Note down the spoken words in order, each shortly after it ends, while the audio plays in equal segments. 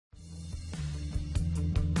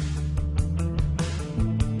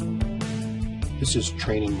This is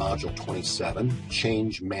training module 27,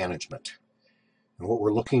 change management. And what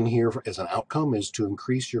we're looking here as an outcome is to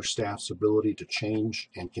increase your staff's ability to change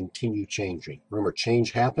and continue changing. Remember,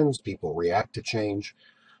 change happens, people react to change,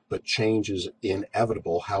 but change is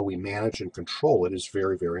inevitable. How we manage and control it is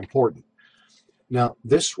very, very important. Now,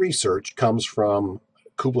 this research comes from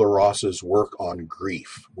Kubler-Ross's work on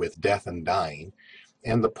grief with death and dying.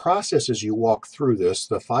 And the process as you walk through this,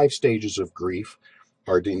 the 5 stages of grief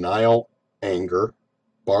are denial, anger,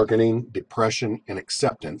 bargaining, depression, and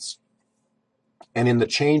acceptance. And in the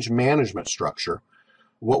change management structure,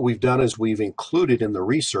 what we've done is we've included in the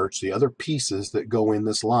research the other pieces that go in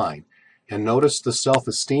this line. And notice the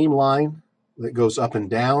self-esteem line that goes up and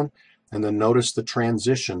down, and then notice the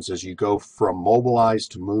transitions as you go from mobilize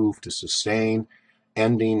to move to sustain,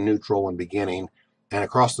 ending, neutral, and beginning. And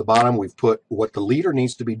across the bottom, we've put what the leader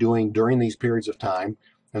needs to be doing during these periods of time.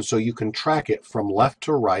 And so you can track it from left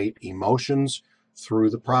to right, emotions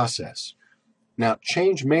through the process. Now,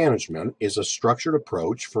 change management is a structured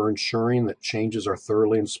approach for ensuring that changes are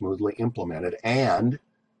thoroughly and smoothly implemented and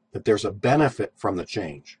that there's a benefit from the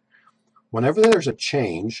change. Whenever there's a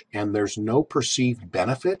change and there's no perceived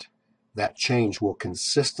benefit, that change will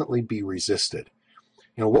consistently be resisted.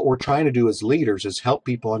 You know, what we're trying to do as leaders is help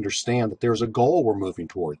people understand that there's a goal we're moving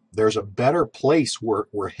toward. There's a better place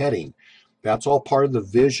we're heading. That's all part of the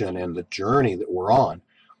vision and the journey that we're on.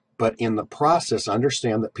 But in the process,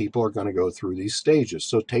 understand that people are going to go through these stages.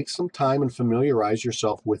 So take some time and familiarize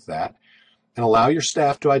yourself with that and allow your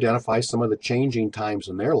staff to identify some of the changing times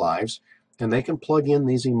in their lives, and they can plug in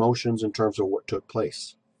these emotions in terms of what took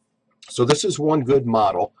place. So this is one good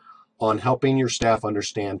model on helping your staff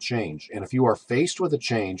understand change. And if you are faced with a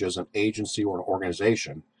change as an agency or an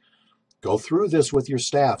organization, go through this with your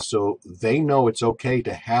staff so they know it's okay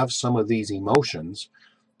to have some of these emotions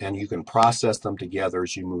and you can process them together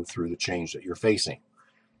as you move through the change that you're facing.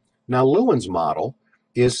 Now, Lewin's model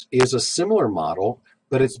is a similar model,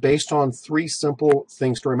 but it's based on 3 simple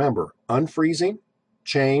things to remember: unfreezing,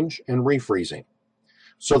 change, and refreezing.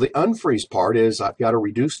 So the unfreeze part is I've got to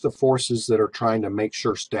reduce the forces that are trying to make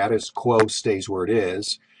sure status quo stays where it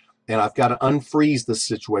is, and I've got to unfreeze the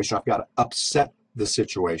situation. I've got to upset the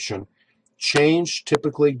situation. Change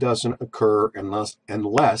typically doesn't occur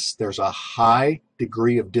unless there's a high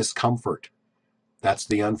degree of discomfort. That's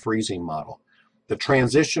the unfreezing model. The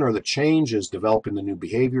transition or the change is developing the new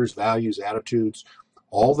behaviors, values, attitudes,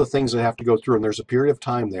 all the things that have to go through, and there's a period of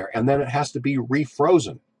time there, and then it has to be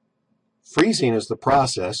refrozen. Freezing is the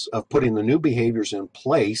process of putting the new behaviors in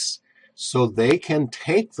place so they can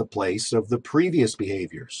take the place of the previous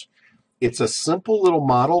behaviors. It's a simple little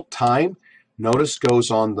model. Time, notice,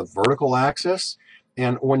 goes on the vertical axis.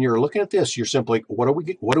 And when you're looking at this, you're simply, what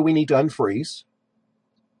do we need to unfreeze?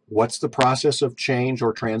 What's the process of change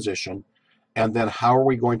or transition? And then how are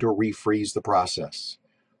we going to refreeze the process?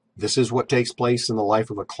 This is what takes place in the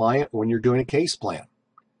life of a client when you're doing a case plan.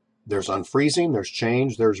 There's unfreezing, there's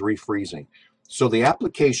change, there's refreezing. So the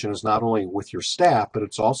application is not only with your staff, but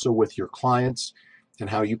it's also with your clients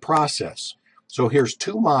and how you process. So here's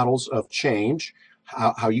 2 models of change,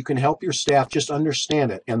 how you can help your staff just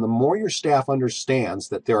understand it. And the more your staff understands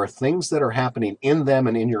that there are things that are happening in them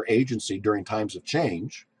and in your agency during times of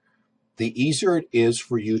change, the easier it is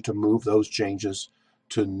for you to move those changes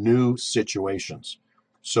to new situations.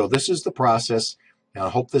 So this is the process, and I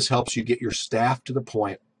hope this helps you get your staff to the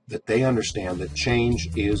point that they understand that change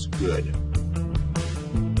is good.